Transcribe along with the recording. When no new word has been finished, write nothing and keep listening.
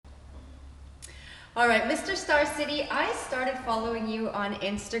All right, Mr. Star City, I started following you on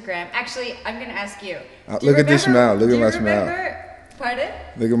Instagram. Actually, I'm going to ask you. Do you Look at this smile. remember? Look Do at you my smile. remember? Pardon?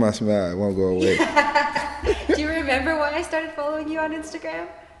 Look at my smile. It won't go away. Do you remember why I started following you on Instagram?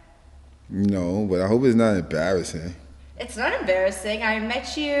 No, but I hope it's not embarrassing. It's not embarrassing. I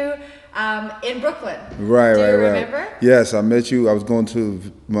met you in Brooklyn. Right, Do you right, right. remember? Yes, I met you. I was going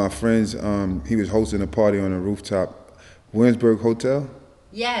to my friend's. He was hosting a party on a rooftop, Williamsburg Hotel.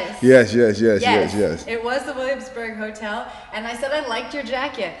 Yes. Yes, yes, yes, yes, Yes. yes. It was the Williamsburg Hotel, and I said I liked your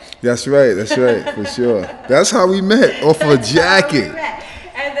jacket. That's right. That's right, for sure. That's how we met, off of a That's how we jacket. met.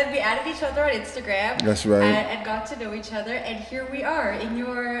 And then we added each other on Instagram. That's right. And got to know each other. And here we are in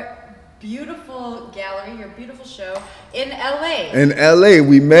your beautiful gallery, your beautiful show in LA. In LA,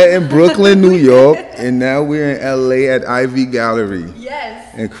 we met in Brooklyn, New York, and now we're in LA at Ivy Gallery.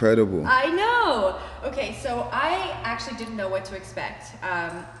 Yes. Incredible. I know. Okay, so I actually didn't know what to expect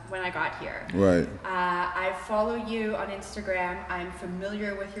when I got here. Right. I follow you on Instagram. I'm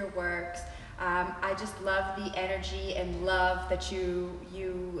familiar with your works. I just love the energy and love that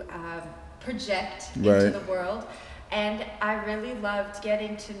you project into Right. the world. And I really loved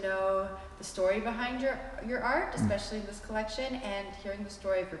getting to know the story behind your art, especially in this collection, and hearing the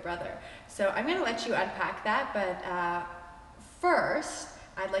story of your brother. So I'm going to let you unpack that, but first,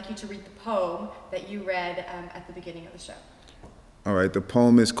 I'd like you to read the poem that you read at the beginning of the show. All right, the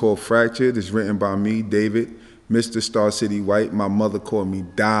poem is called Fractured. It's written by me, David, Mr. Star City White. My mother called me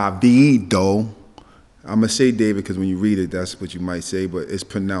Davido. I'm going to say David because when you read it, that's what you might say, but it's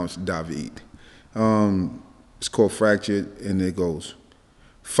pronounced David. It's called Fractured, and it goes.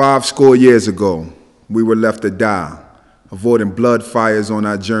 50 years ago, we were left to die, avoiding blood fires on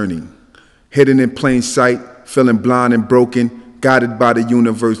our journey. Hidden in plain sight, feeling blind and broken, guided by the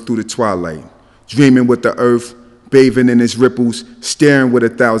universe through the twilight. Dreaming with the earth, bathing in its ripples, staring with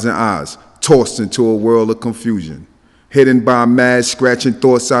 1,000 eyes, tossed into a world of confusion. Hidden by mad, scratching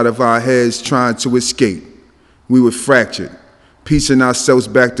thoughts out of our heads, trying to escape. We were fractured. Piecing ourselves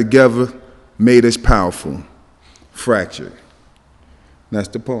back together made us powerful. Fractured. That's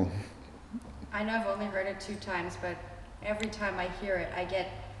the poem. I know I've only heard it 2 times, but every time I hear it,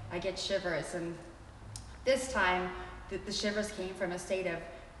 I get shivers. And this time, the shivers came from a state of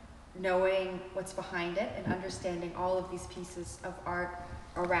knowing what's behind it and understanding all of these pieces of art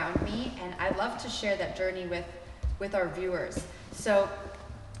around me. And I'd love to share that journey with our viewers. So,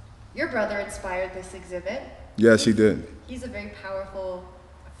 your brother inspired this exhibit. Yes, he did. He's a very powerful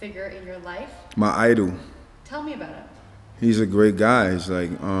figure in your life. My idol. Tell me about him. He's a great guy. He's like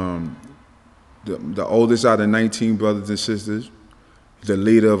the oldest out of 19 brothers and sisters. He's the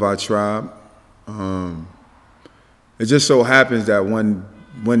leader of our tribe. It just so happens that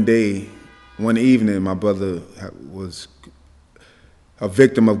one day, one evening, my brother was a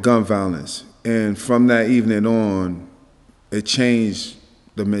victim of gun violence. And from that evening on, it changed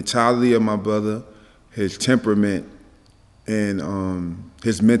the mentality of my brother, his temperament, and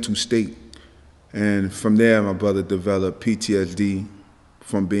his mental state. And from there, my brother developed PTSD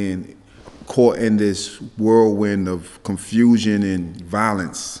from being caught in this whirlwind of confusion and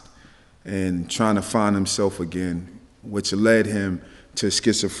violence and trying to find himself again, which led him to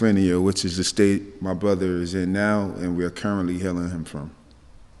schizophrenia, which is the state my brother is in now and we're currently healing him from.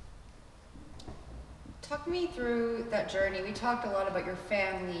 Talk me through that journey. We talked a lot about your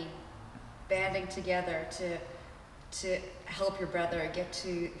family banding together to help your brother get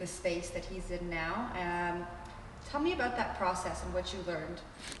to the space that he's in now. Tell me about that process and what you learned.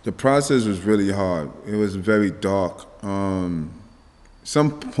 The process was really hard. It was very dark. Some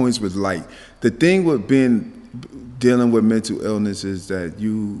points was light. The thing with dealing with mental illness is that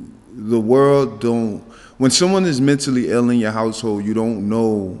the world don't. When someone is mentally ill in your household, you don't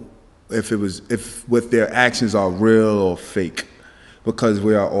know if what their actions are real or fake, because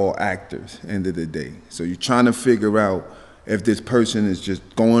we are all actors. End of the day, so you're trying to figure out if this person is just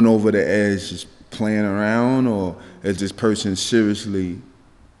going over the edge, just playing around, or is this person seriously,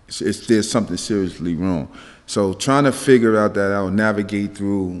 there's something seriously wrong. So trying to figure out that out, navigate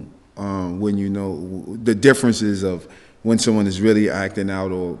through when you know the differences of when someone is really acting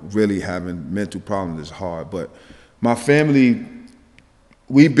out or really having mental problems is hard. But my family,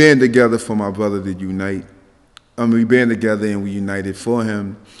 we band together for my brother to unite. We band together and we united for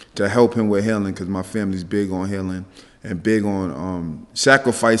him to help him with healing, because my family's big on healing and big on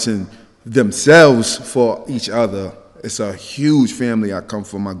sacrificing themselves for each other. It's a huge family I come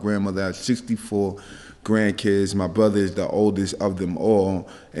from. My grandmother has 64 grandkids. My brother is the oldest of them all,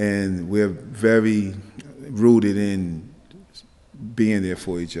 and we're very rooted in being there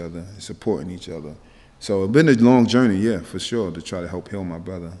for each other, supporting each other. So it's been a long journey, yeah, for sure, to try to help heal my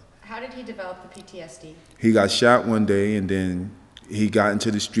brother. How did did he develop the PTSD? He got shot one day, and then he got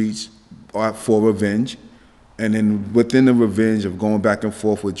into the streets for revenge. And then within the revenge of going back and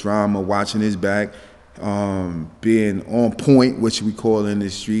forth with drama, watching his back, being on point, which we call in the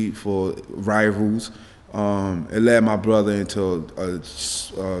street for rivals, it led my brother into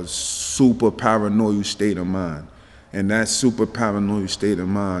a super paranoid state of mind. And that super paranoid state of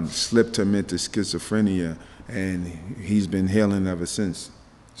mind slipped him into schizophrenia, and he's been healing ever since.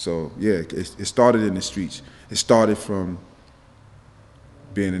 So yeah, it started in the streets. It started from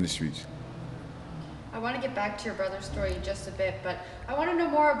being in the streets. I want to get back to your brother's story just a bit, but I want to know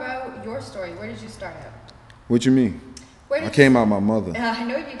more about your story. Where did you start out? What you mean? I came out my mother. I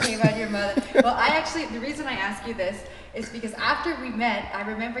know you came out of your mother. Well, the reason I ask you this is because after we met, I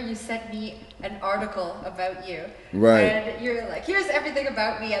remember you sent me an article about you. Right. And you're like, here's everything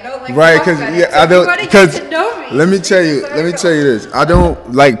about me. I don't like right, to talk about yeah, it. So I don't, you want to get to know me. Let me tell you this. I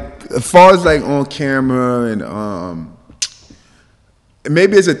don't like, as far as like on camera and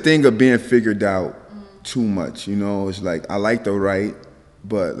maybe it's a thing of being figured out too much, you know. It's like I like to write,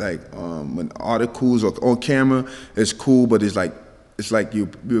 but like when articles or on camera, it's cool, but it's like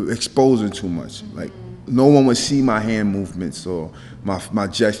you're exposing too much. Like no one would see my hand movements or my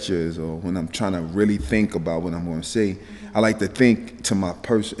gestures, or when I'm trying to really think about what I'm going to say. I like to think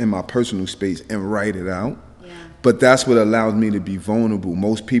to in my personal space and write it out. Yeah. But that's what allows me to be vulnerable.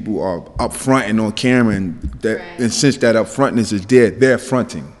 Most people are upfront and on camera, and since that upfrontness is there, they're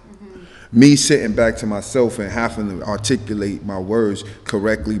fronting. Me sitting back to myself and having to articulate my words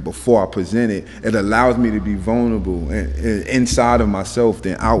correctly before I present it, it allows me to be vulnerable and inside of myself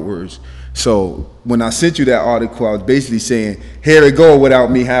than outwards. So when I sent you that article, I was basically saying, here it go,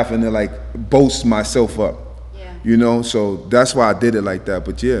 without me having to like boast myself up. Yeah. You know, so that's why I did it like that.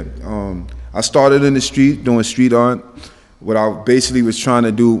 But yeah, I started in the street doing street art. What I basically was trying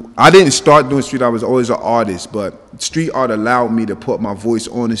to do, I didn't start doing street, I was always an artist, but street art allowed me to put my voice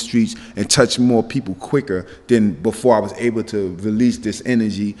on the streets and touch more people quicker than before I was able to release this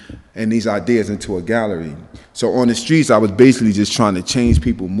energy and these ideas into a gallery. So on the streets, I was basically just trying to change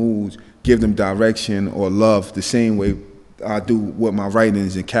people's moods, give them direction or love the same way I do with my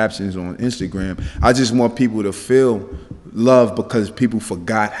writings and captions on Instagram. I just want people to feel love because people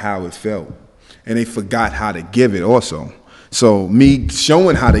forgot how it felt, and they forgot how to give it also. So me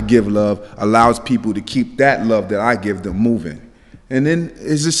showing how to give love allows people to keep that love that I give them moving. And then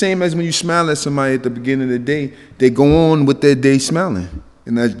it's the same as when you smile at somebody at the beginning of the day, they go on with their day smiling.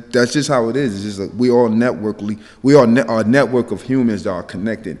 And that's just how it is. It's just like we are a network of humans that are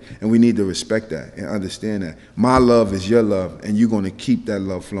connected, and we need to respect that and understand that. My love is your love, and you're going to keep that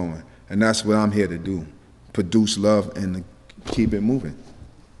love flowing. And that's what I'm here to do, produce love and keep it moving.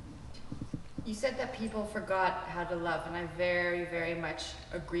 You said that people forgot how to love, and I very, very much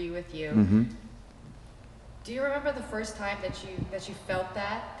agree with you. Mm-hmm. Do you remember the first time that you felt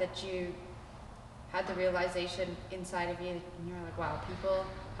that you had the realization inside of you, and you were like, wow, people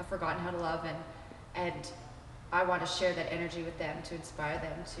have forgotten how to love, and I want to share that energy with them to inspire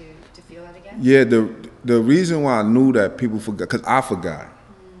them to feel that again? Yeah, the reason why I knew that people forgot, because I forgot.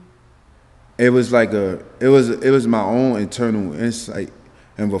 It was like it was my own internal insight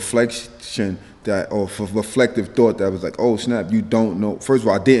and reflection reflective thought that was like, oh snap, you don't know. First of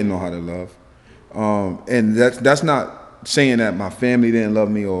all, I didn't know how to love, and that's not saying that my family didn't love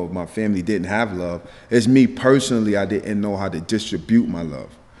me or my family didn't have love. It's me personally, I didn't know how to distribute my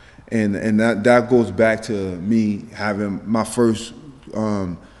love, and that goes back to me having my first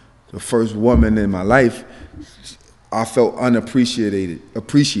the first woman in my life. I felt appreciated,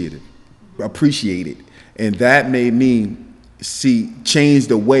 and that made me change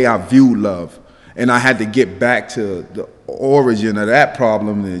the way I view love. And I had to get back to the origin of that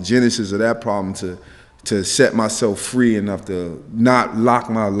problem, the genesis of that problem, to set myself free enough to not lock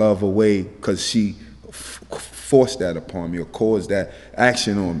my love away because she forced that upon me or caused that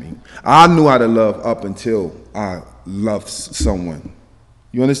action on me. I knew how to love up until I loved someone.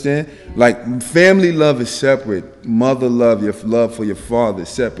 You understand? Like, family love is separate. Mother love, your love for your father is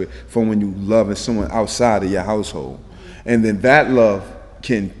separate from when you loving someone outside of your household. And then that love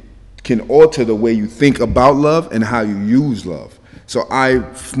can alter the way you think about love and how you use love. So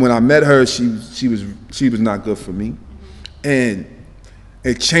when I met her, she was not good for me, and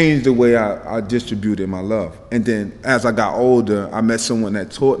it changed the way I distributed my love. And then as I got older, I met someone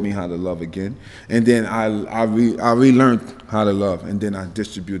that taught me how to love again, and then I relearned how to love, and then I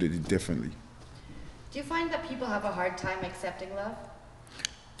distributed it differently. Do you find that people have a hard time accepting love?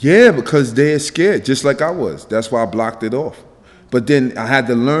 Yeah, because they're scared, just like I was. That's why I blocked it off. But then I had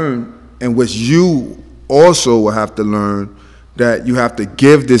to learn, and which you also will have to learn, that you have to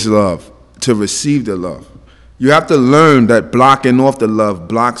give this love to receive the love. You have to learn that blocking off the love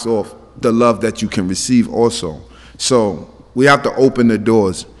blocks off the love that you can receive also. So we have to open the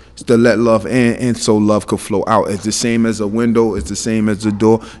doors to let love in, and so love could flow out. It's the same as a window. It's the same as a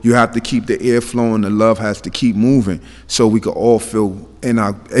door. You have to keep the air flowing. The love has to keep moving so we could all feel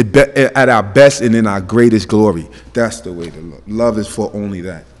at our best and in our greatest glory. That's the way to love. Love is for only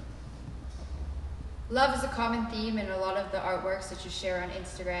that. Love is a common theme in a lot of the artworks that you share on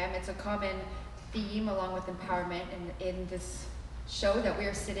Instagram. It's a common theme along with empowerment in this show that we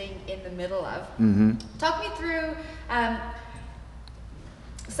are sitting in the middle of. Mm-hmm. Talk me through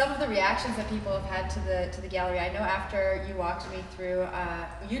some of the reactions that people have had to the gallery. I know after you walked me through,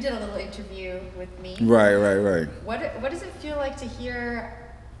 you did a little interview with me. Right. What does it feel like to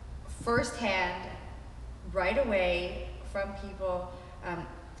hear firsthand, right away, from people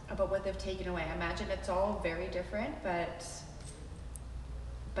about what they've taken away? I imagine it's all very different, but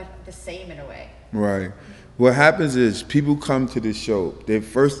the same in a way. Right. What happens is people come to this show, their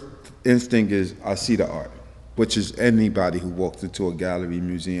first instinct is, I see the art, which is anybody who walks into a gallery,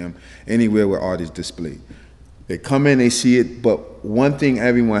 museum, anywhere where art is displayed. They come in, they see it, but one thing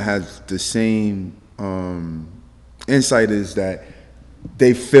everyone has the same insight is that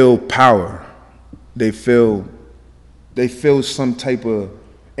they feel power. They feel some type of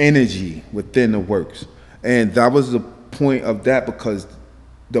energy within the works. And that was the point of that, because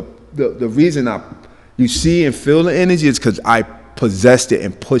the reason you see and feel the energy is because I possessed it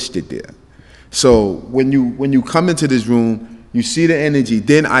and pushed it there. So when you come into this room, you see the energy,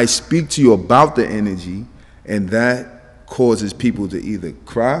 then I speak to you about the energy, and that causes people to either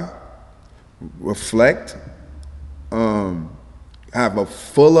cry, reflect, have a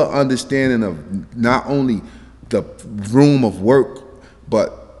fuller understanding of not only the room of work,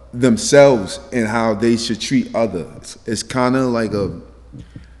 but themselves and how they should treat others. It's kind of like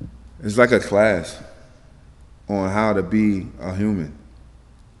it's like a class on how to be a human.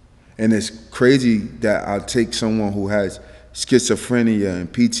 And it's crazy that I'll take someone who has schizophrenia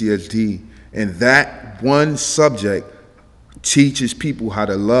and PTSD, and that one subject teaches people how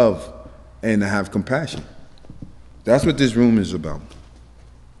to love and to have compassion. That's what this room is about.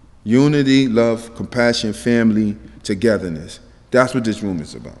 Unity, love, compassion, family, togetherness. That's what this room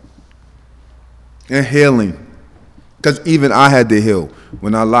is about. And healing. Because even I had to heal.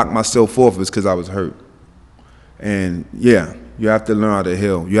 When I locked myself off, it's because I was hurt. And yeah, you have to learn how to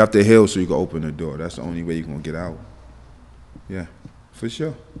heal. You have to heal so you can open the door. That's the only way you're going to get out. Yeah, for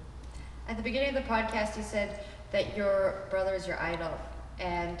sure. At the beginning of the podcast, you said that your brother is your idol.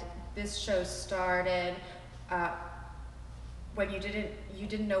 And this show started when you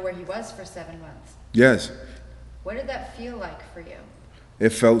didn't know where he was for 7 months. Yes. What did that feel like for you? It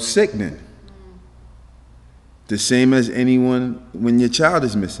felt sickening. The same as anyone when your child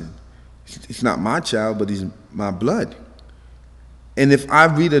is missing. It's not my child, but he's my blood. And if I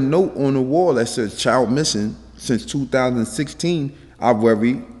read a note on the wall that says child missing since 2016, I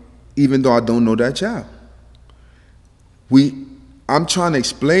worry, even though I don't know that child. I'm trying to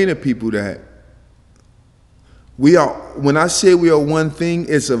explain to people that when I say we are one thing,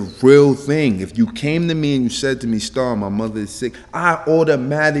 it's a real thing. If you came to me and you said to me, Star, my mother is sick, I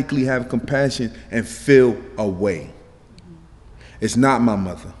automatically have compassion and feel a way. It's not my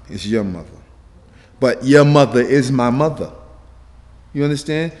mother, it's your mother. But your mother is my mother. You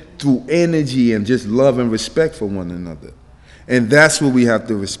understand? Through energy and just love and respect for one another. And that's what we have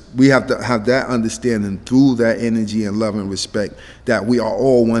to have that understanding through that energy and love and respect, that we are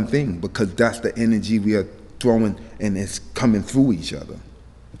all one thing, because that's the energy we are throwing and it's coming through each other.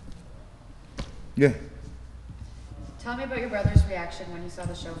 Yeah. Tell me about your brother's reaction when you saw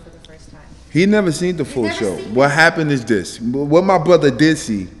the show for the first time. He never seen the full show. What happened is this. What my brother did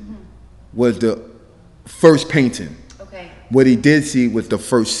see was the first painting. Okay. What he did see was the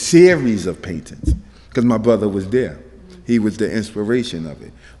first series of paintings, because my brother was there. He was the inspiration of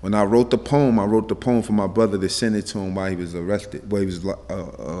it. When I wrote the poem for my brother to send it to him while he was arrested, while he was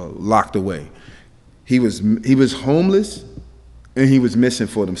locked away. He was homeless, and he was missing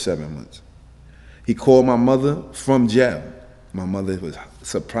for them 7 months. He called my mother from jail. My mother was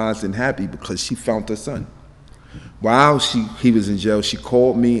surprised and happy because she found her son. While he was in jail, she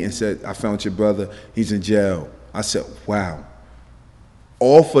called me and said, I found your brother, he's in jail. I said, wow.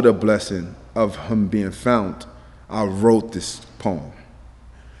 All for the blessing of him being found, I wrote this poem.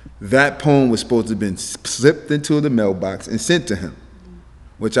 That poem was supposed to have been slipped into the mailbox and sent to him,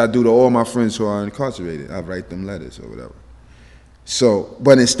 which I do to all my friends who are incarcerated. I write them letters or whatever. So,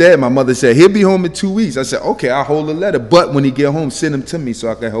 but instead, my mother said, he'll be home in 2 weeks. I said, okay, I'll hold the letter. But when he get home, send him to me so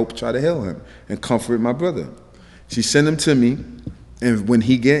I can help try to heal him and comfort my brother. She sent him to me, and when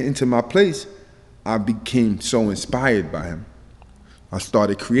he get into my place, I became so inspired by him. I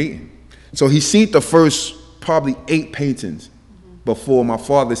started creating. So he seen the first probably 8 paintings before my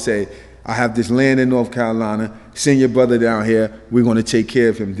father said, I have this land in North Carolina, send your brother down here, we're going to take care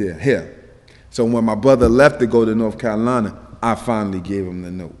of him there. Here. So when my brother left to go to North Carolina, I finally gave him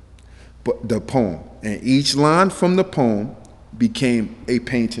the note, but the poem. And each line from the poem became a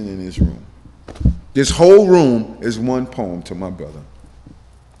painting in his room. This whole room is one poem to my brother.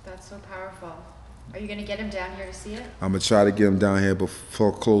 That's so powerful. Are you going to get him down here to see it? I'm going to try to get him down here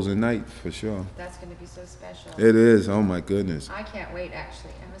before closing night, for sure. That's going to be so special. It is. Oh, my goodness. I can't wait,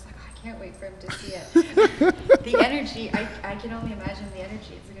 actually. I was like, I can't wait for him to see it. The energy, I can only imagine the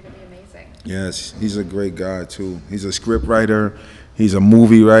energy. It's going to be amazing. Yes, he's a great guy, too. He's a script writer. He's a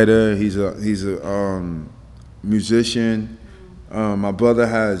movie writer. He's a musician. My brother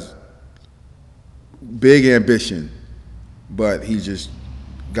has big ambition, but he just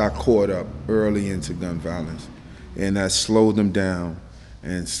got caught up early into gun violence, and that slowed him down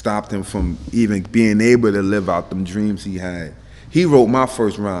and stopped him from even being able to live out them dreams he had. He wrote my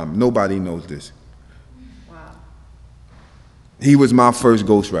first rhyme. Nobody knows this. Wow. He was my first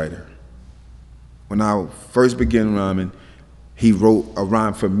ghostwriter. When I first began rhyming, he wrote a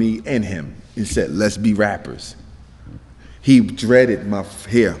rhyme for me and him and said, let's be rappers. He dreaded my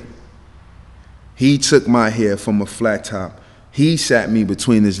hair. He took my hair from a flat top. He sat me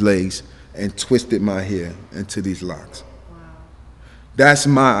between his legs and twisted my hair into these locks. Wow. That's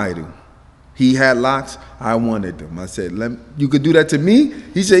my idol. He had locks, I wanted them. I said, you could do that to me?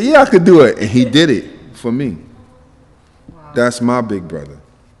 He said, yeah, I could do it. And he did it for me. Wow. That's my big brother.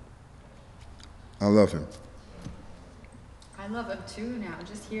 I love him. I love him too now.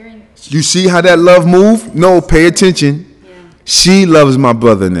 Just hearing. You see how that love move? No, pay attention. Yeah. She loves my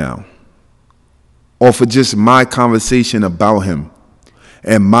brother now. Or for just my conversation about him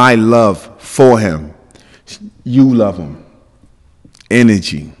and my love for him. You love him.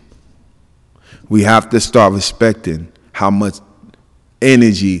 Energy. We have to start respecting how much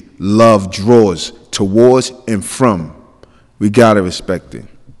energy love draws towards and from. We got to respect it.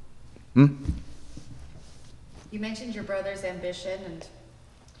 You mentioned your brother's ambition, and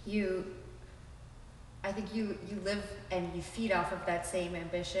I think you live and you feed off of that same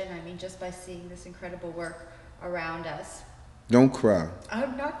ambition. I mean, just by seeing this incredible work around us. Don't cry.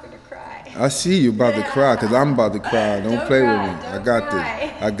 I'm not going to cry. I see you about to cry because I'm about to cry. Don't play cry, with me. I don't got cry.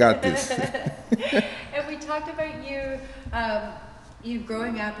 this. I got this. And we talked about you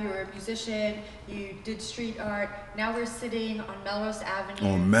growing up. You were a musician. You did street art. Now we're sitting on Melrose Avenue.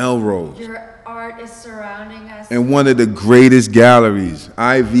 On Melrose. Your art is surrounding us. And one of the greatest galleries,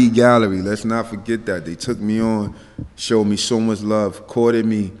 IV Gallery. Let's not forget that. They took me on, showed me so much love, courted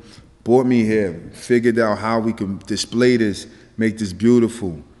me, brought me here, figured out how we could display this, make this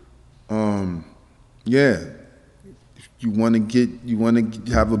beautiful. Yeah. You want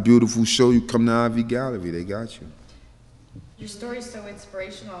to have a beautiful show, you come to IV Gallery. They got you. Your story is so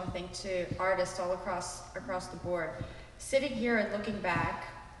inspirational, I think, to artists all across the board. Sitting here and looking back,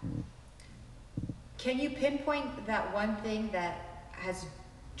 can you pinpoint that one thing that has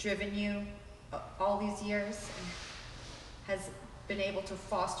driven you all these years and has been able to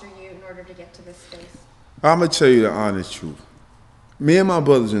foster you in order to get to this space? I'm going to tell you the honest truth. Me and my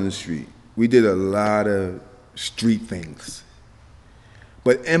brothers in the street, we did a lot of street things.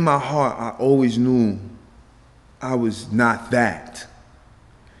 But in my heart, I always knew I was not that.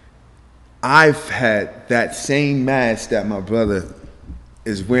 I've had that same mask that my brother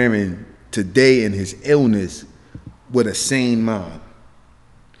is wearing today in his illness with a sane mind.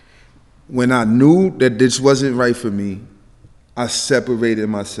 When I knew that this wasn't right for me, I separated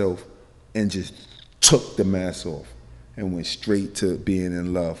myself and just took the mask off and went straight to being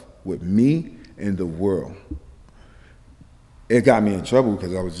in love with me and the world. It got me in trouble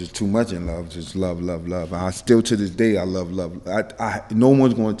because I was just too much in love, just love, love, love. I still, to this day, I love, love. No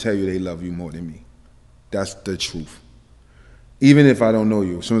one's going to tell you they love you more than me. That's the truth. Even if I don't know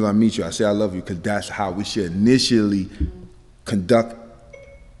you, as soon as I meet you, I say I love you because that's how we should initially conduct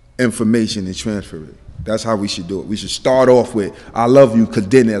information and transfer it. That's how we should do it. We should start off with, I love you, because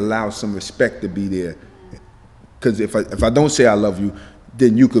then it allows some respect to be there. Because if I don't say I love you,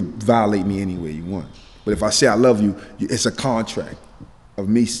 then you could violate me any way you want. But if I say I love you, it's a contract of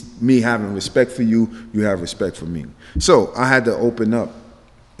me having respect for you, you have respect for me. So I had to open up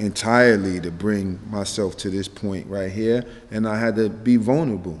entirely to bring myself to this point right here, and I had to be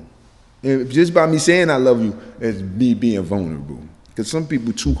vulnerable. And just by me saying I love you, it's me being vulnerable. Because some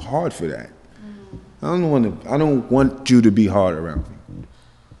people too hard for that. I don't want you to be hard around me.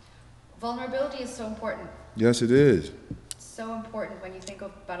 Vulnerability is so important. Yes, it is. So important when you think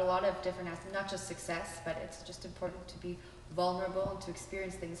about a lot of different aspects, not just success, but it's just important to be vulnerable and to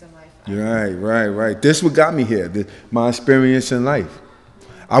experience things in life. Right. This what got me here. My experience in life.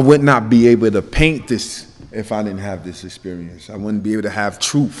 I would not be able to paint this if I didn't have this experience. I wouldn't be able to have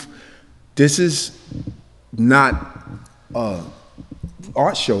truth. This is not a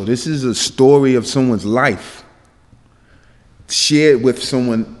art show. This is a story of someone's life shared with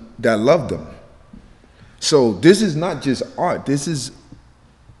someone that loved them. So this is not just art. This is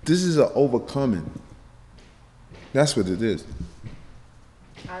an overcoming. That's what it is.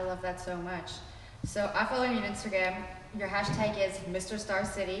 I love that so much. So I follow you on Instagram. Your hashtag is Mr. Star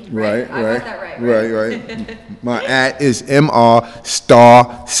City. Right. I got that right. My @ is MR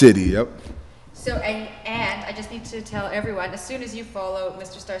Star City. Yep. So, and I just need to tell everyone, as soon as you follow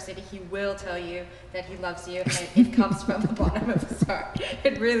Mr. Star City, he will tell you that he loves you, and it comes from the bottom of his heart.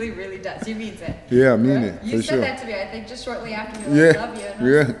 It really, really does. He means it. Yeah, I mean it. You for said sure. that to me, I think, just shortly after you were like, love you. And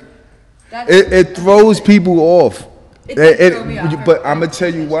Yeah. It throws people off. It does throw me off. But I'm going to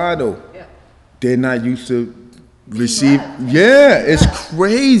tell you why, though. Yeah. They're not used to receive. loved. Yeah, it's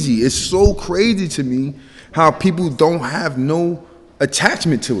crazy. It's so crazy to me how people don't have no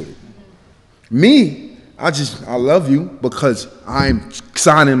attachment to it. Me, I love you because I'm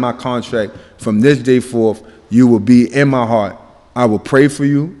signing my contract from this day forth. You will be in my heart. I will pray for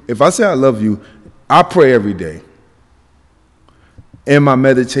you. If I say I love you, I pray every day. In my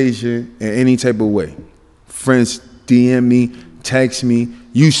meditation, in any type of way. Friends DM me, text me.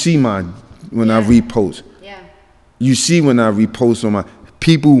 You see mine when I repost. Yeah. You see when I repost on my...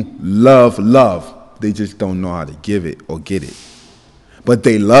 People love. They just don't know how to give it or get it. But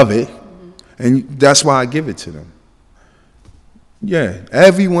they love it. And that's why I give it to them. Yeah,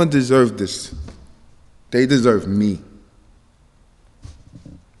 everyone deserves this. They deserve me.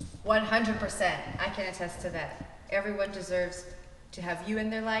 100%. I can attest to that. Everyone deserves to have you in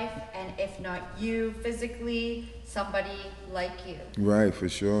their life, and if not you physically, somebody like you. Right, for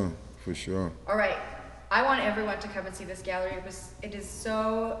sure. All right. I want everyone to come and see this gallery. It is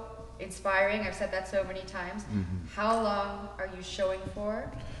so inspiring. I've said that so many times. How long are you showing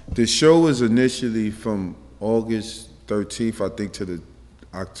for? The show was initially from August 13th, I think, to the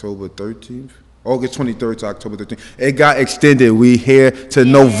October 13th. August 23rd to October 13th. It got extended. We here to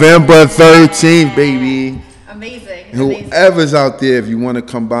November 13th, baby. Amazing. Whoever's out there, if you want to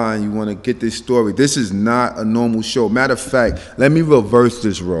come by and you want to get this story, this is not a normal show. Matter of fact, let me reverse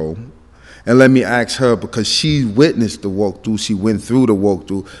this role. And let me ask her, because she witnessed the walkthrough, she went through the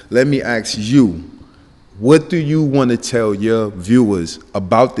walkthrough. Let me ask you, what do you want to tell your viewers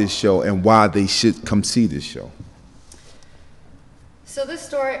about this show and why they should come see this show? So this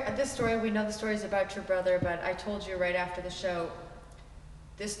story, we know the story is about your brother, but I told you right after the show,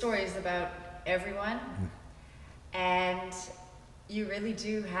 this story is about everyone, and you really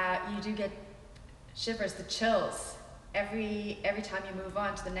do get shivers, the chills. Every time you move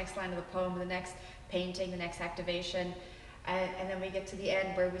on to the next line of the poem, the next painting, the next activation, and then we get to the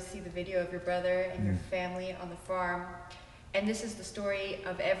end where we see the video of your brother and your family on the farm. And this is the story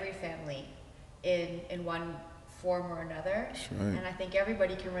of every family in one form or another. That's right. And I think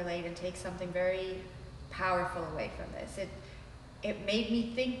everybody can relate and take something very powerful away from this. It made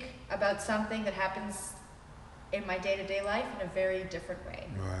me think about something that happens in my day-to-day life in a very different way.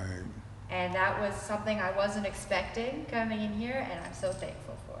 Right. And that was something I wasn't expecting coming in here, and I'm so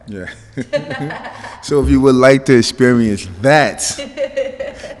thankful for. Yeah. So if you would like to experience that,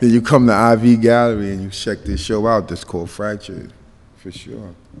 then you come to IV Gallery and you check this show out. That's called Fractured, for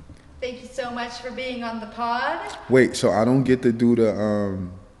sure. Thank you so much for being on the pod. Wait, so I don't get to do the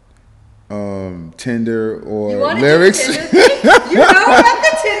Tinder or You want to lyrics? do the Tinder thing? You know about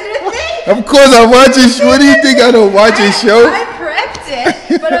the Tinder thing? Of course I watch it. What do you think I don't watch a show? I prepped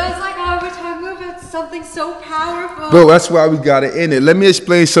it, but I was like, oh, we're talking about something so powerful. Bro, that's why we got it in it. Let me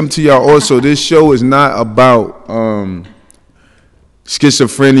explain something to y'all also. This show is not about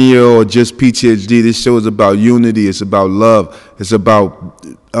schizophrenia or just PTSD. This show is about unity. It's about love. It's about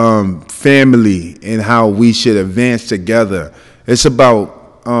family and how we should advance together. It's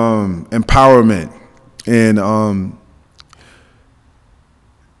about empowerment. And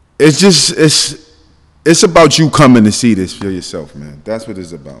it's about you coming to see this for yourself, man. That's what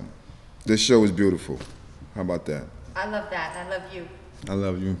it's about. This show is beautiful. How about that? I love that. I love you. I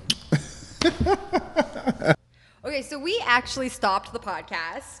love you. Okay, so we actually stopped the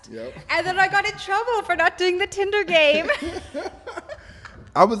podcast. Yep. And then I got in trouble for not doing the Tinder game.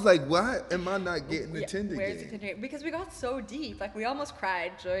 I was like, why am I not getting the Tinder Where's the game? Tinder game? Because we got so deep. Like, we almost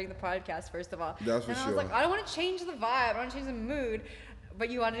cried during the podcast, first of all. That's for and I sure. was like, I don't want to change the vibe. I don't want to change the mood. But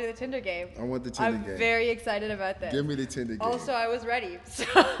you want to do the Tinder game. I want the Tinder I'm game. very excited about this. Give me the Tinder game. Also, I was ready. So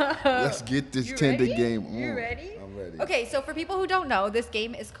Let's get this You Tinder ready? game on. You ready? I'm ready. Okay, so for people who don't know, this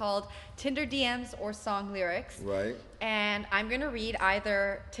game is called Tinder DMs or Song Lyrics. Right. And I'm going to read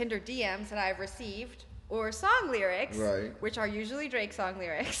either Tinder DMs that I've received or song lyrics, Right. which are usually Drake song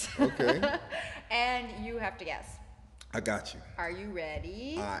lyrics. Okay. And you have to guess. I got you. Are you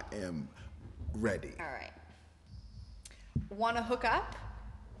ready? I am ready. All right. Want to hook up?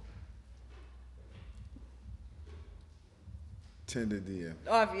 Tinder DM.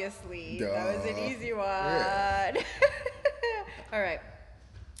 Obviously. That was an Duh. easy one. Yeah. All right.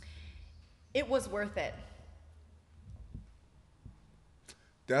 It was worth it.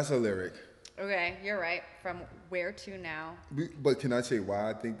 That's a lyric. Okay, you're right. From where to now? But can I say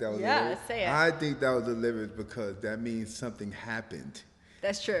why I think that was a Yeah, lyric? say it. I think that was a lyric because that means something happened.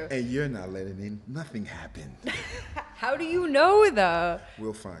 That's true. And you're not letting in. Nothing happened. How do you know though?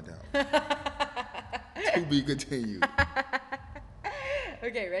 We'll find out. To be continued.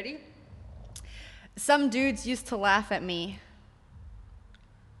 Okay, ready? Some dudes used to laugh at me.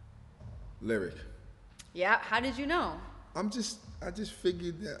 Lyric. Yeah, how did you know? I just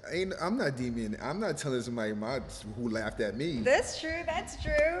figured that I'm not DMing. I'm not telling somebody who laughed at me. That's true, that's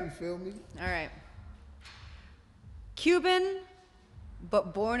You true. feel me? All right. Cuban,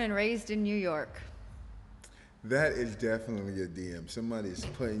 but born and raised in New York. That is definitely a DM. Somebody's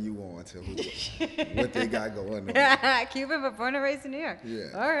putting you on to what they got going on. Cuban, but born and raised in New York. Yeah.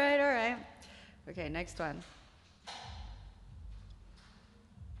 All right, all right. Okay, next one.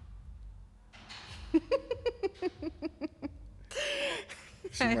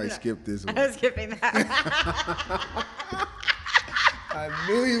 She might skip this one. I was skipping that. I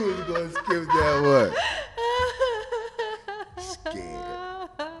knew he was going to skip that one. Scared.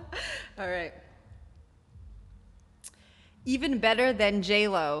 All right. Even better than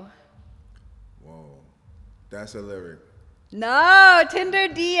J-Lo. Whoa. That's a lyric. No, Tinder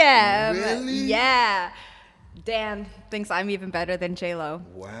DM. Really? Yeah. Dan thinks I'm even better than J-Lo.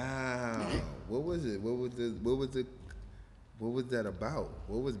 Wow. What was it? What was that about?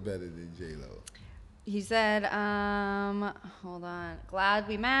 What was better than J-Lo? He said, hold on. Glad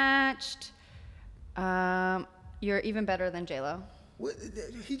we matched. You're even better than J-Lo. What?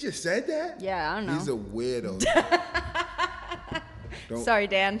 He just said that? Yeah, I don't know. He's a weirdo. Sorry,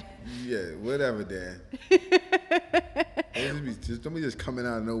 Dan. Yeah, whatever, Dan. Don't be just coming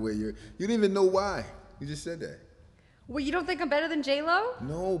out of nowhere. You didn't even know why. You just said that. Well, you don't think I'm better than J-Lo?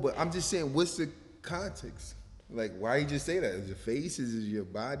 No, but I'm just saying, what's the context? Like, why you just say that? Is it your face? Is it your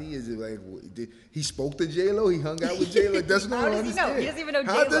body? Is it like he spoke to J-Lo? He hung out with J-Lo? That's not How what I does he know? understand. He doesn't even know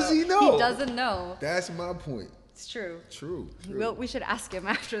J-Lo. How does he know? He doesn't know. That's my point. It's true. True. We should ask him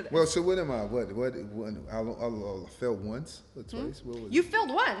after this. Well, so what am I? I failed once or twice? What was You it?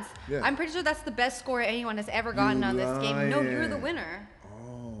 failed once. Yeah. I'm pretty sure that's the best score anyone has ever gotten You on this game. No, you're the lying. winner.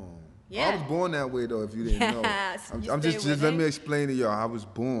 Oh. Yeah. I was born that way though, if you didn't know. Yes, you I'm stay just let winning. me explain to y'all. I was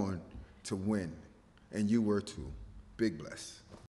born to win, and you were too. Big bless.